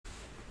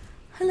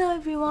Hello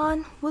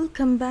everyone,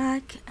 welcome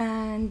back,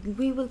 and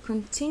we will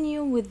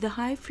continue with the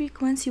high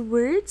frequency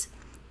words.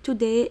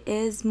 Today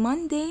is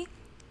Monday,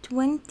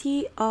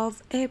 20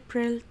 of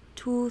April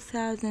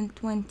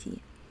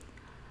 2020.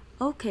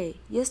 Okay,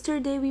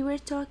 yesterday we were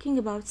talking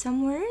about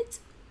some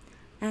words,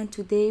 and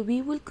today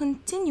we will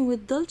continue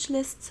with Dulce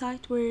list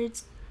sight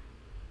words.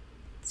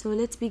 So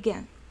let's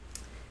begin.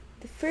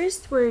 The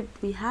first word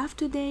we have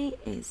today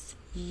is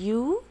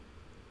you,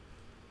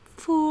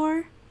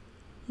 for,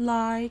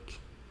 like,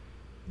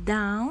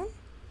 down,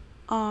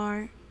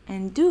 are,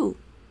 and do.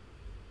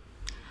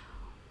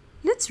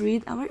 Let's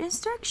read our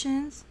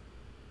instructions.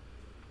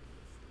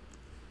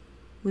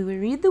 We will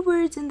read the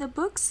words in the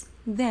books,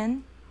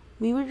 then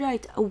we will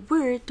write a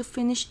word to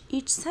finish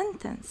each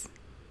sentence.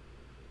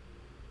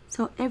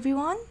 So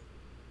everyone,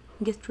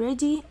 get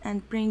ready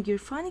and bring your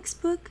phonics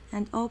book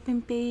and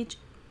open page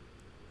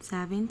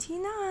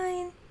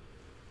 79.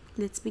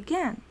 Let's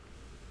begin.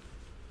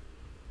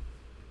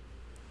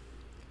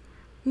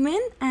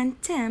 Min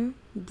and Tim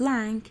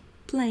blank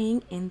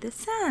playing in the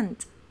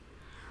sand.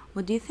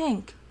 What do you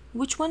think?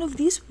 Which one of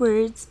these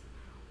words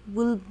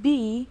will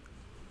be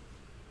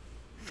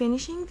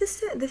finishing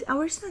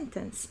our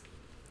sentence?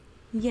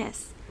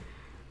 Yes,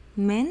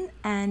 Min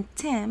and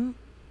Tim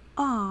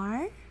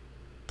are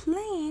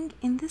playing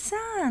in the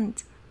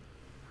sand.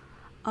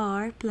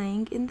 Are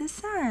playing in the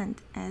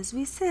sand. As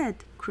we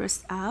said,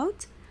 cross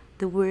out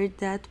the word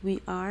that we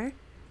are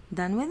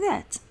done with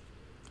it.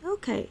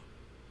 Okay.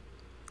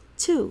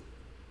 2.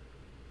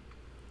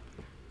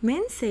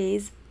 Min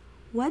says,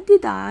 what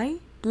did I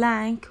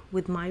blank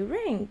with my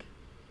ring?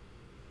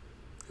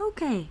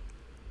 Okay.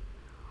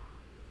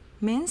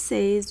 Min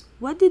says,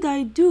 what did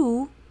I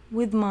do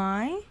with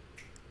my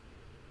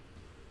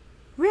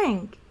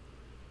ring?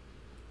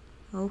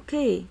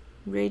 Okay,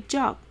 great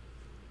job.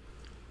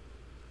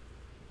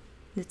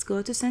 Let's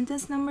go to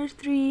sentence number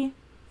 3.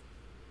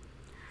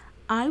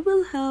 I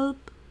will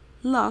help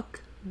lock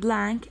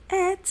blank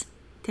it,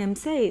 Tim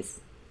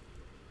says.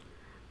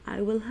 I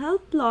will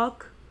help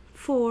lock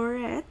for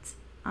it,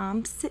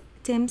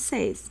 Tim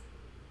says.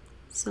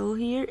 So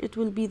here it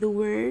will be the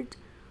word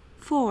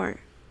for,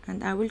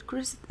 and I will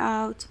cross it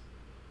out,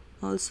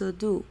 also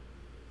do.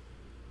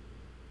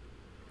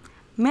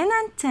 Min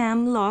and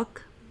Tim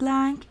lock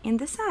blank in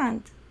the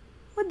sand.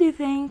 What do you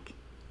think?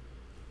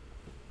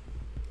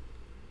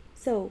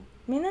 So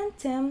Min and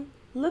Tim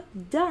look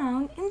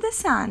down in the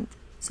sand.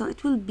 So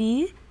it will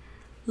be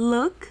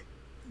look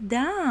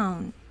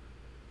down.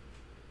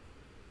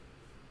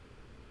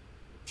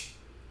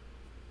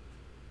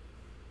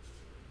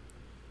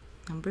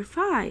 Number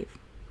 5.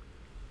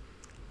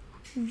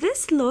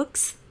 This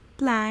looks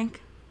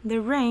blank the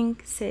ring,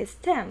 says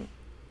Tim.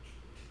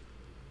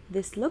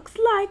 This looks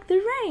like the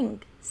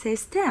ring,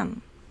 says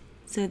Tim.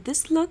 So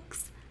this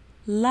looks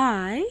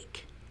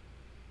like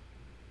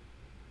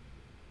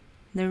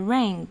the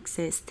ring,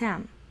 says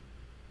Tim.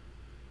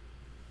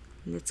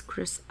 Let's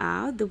cross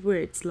out the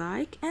words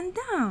like and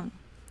down.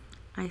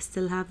 I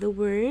still have the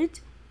word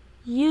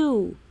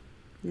you.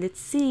 Let's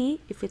see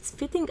if it's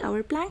fitting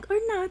our blank or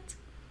not.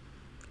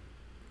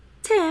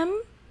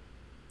 Tim,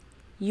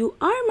 you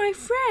are my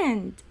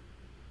friend,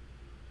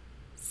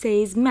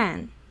 says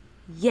Man.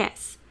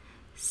 Yes.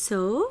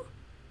 So,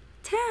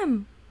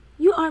 Tim,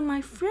 you are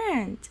my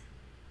friend.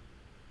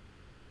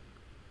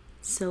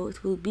 So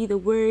it will be the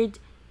word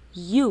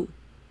you.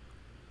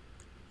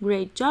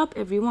 Great job,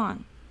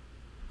 everyone.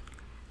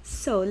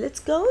 So let's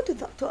go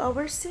to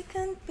our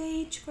second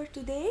page for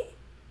today.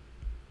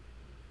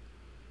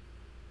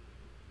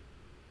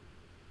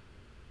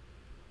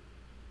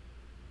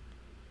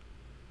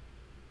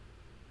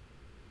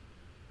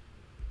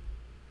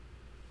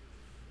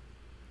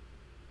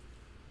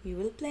 We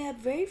will play a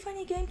very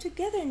funny game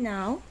together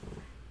now.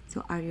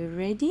 So are you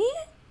ready?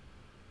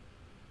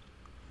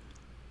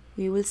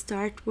 We will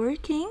start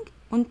working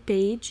on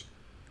page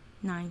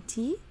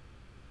 98.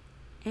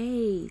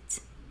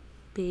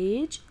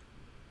 Page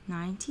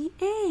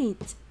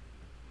 98.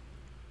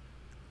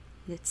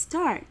 Let's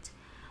start.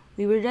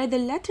 We will write the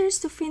letters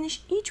to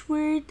finish each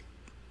word.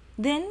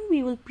 Then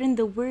we will print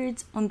the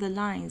words on the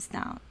lines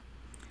down.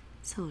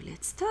 So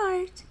let's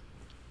start.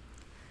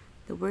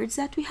 The words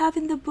that we have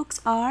in the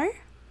books are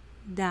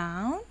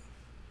down,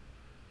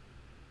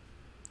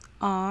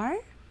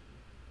 are,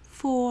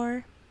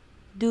 for,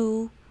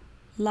 do,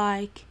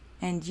 like,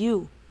 and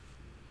you.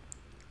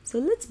 So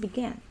let's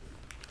begin.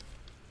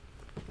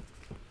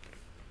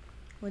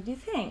 What do you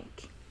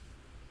think?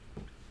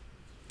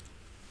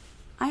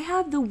 I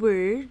have the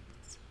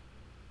words,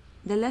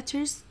 the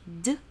letters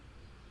D,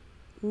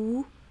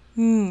 U,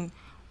 M.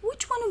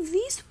 Which one of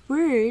these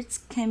words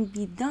can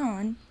be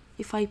done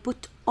if I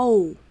put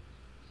O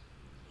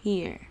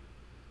here?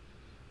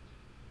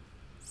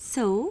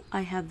 So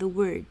I have the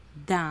word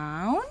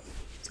down.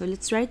 So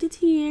let's write it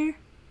here.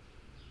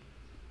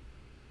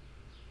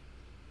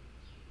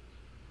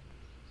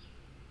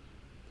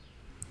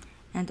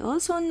 And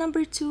also on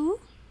number 2,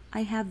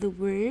 I have the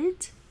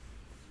word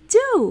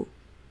do.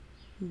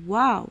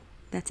 Wow,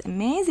 that's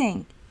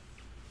amazing.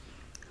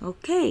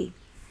 Okay,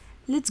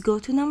 let's go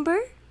to number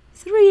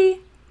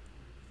 3.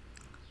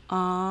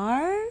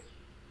 R.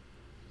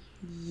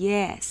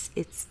 Yes,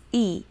 it's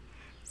E.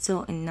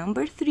 So in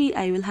number 3,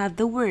 I will have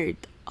the word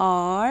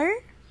R.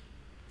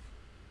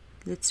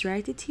 Let's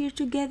write it here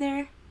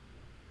together.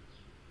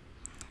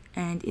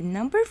 And in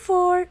number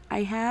 4,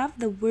 I have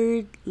the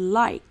word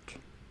like.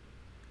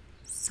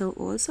 So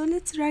also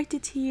let's write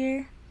it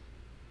here.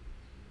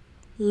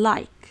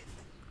 Like.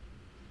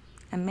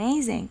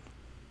 Amazing.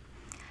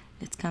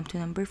 Let's come to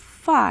number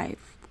 5.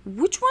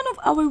 Which one of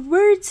our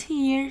words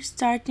here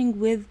starting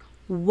with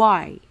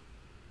Y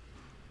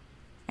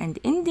and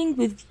ending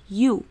with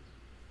U?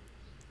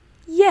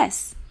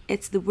 Yes,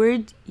 it's the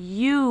word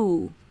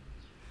you.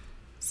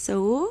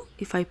 So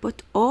if I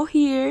put O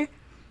here,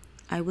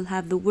 I will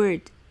have the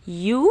word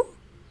you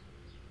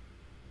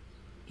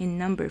in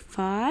number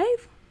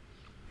 5,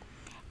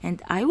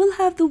 and I will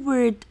have the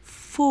word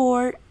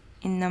for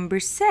in number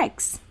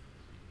 6.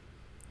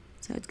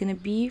 So it's gonna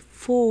be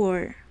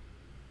 4.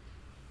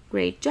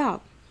 Great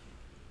job.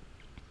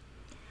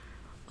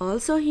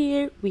 Also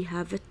here we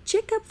have a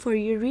checkup for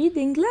your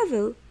reading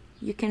level.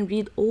 You can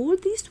read all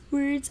these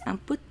words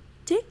and put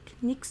tick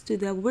next to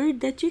the word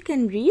that you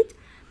can read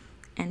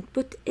and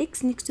put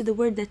X next to the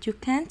word that you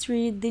can't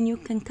read. Then you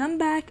can come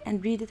back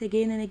and read it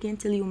again and again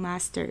till you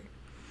master.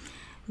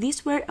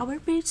 These were our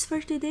pages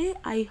for today.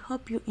 I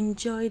hope you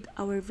enjoyed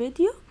our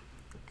video.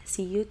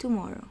 See you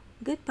tomorrow.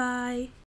 Goodbye.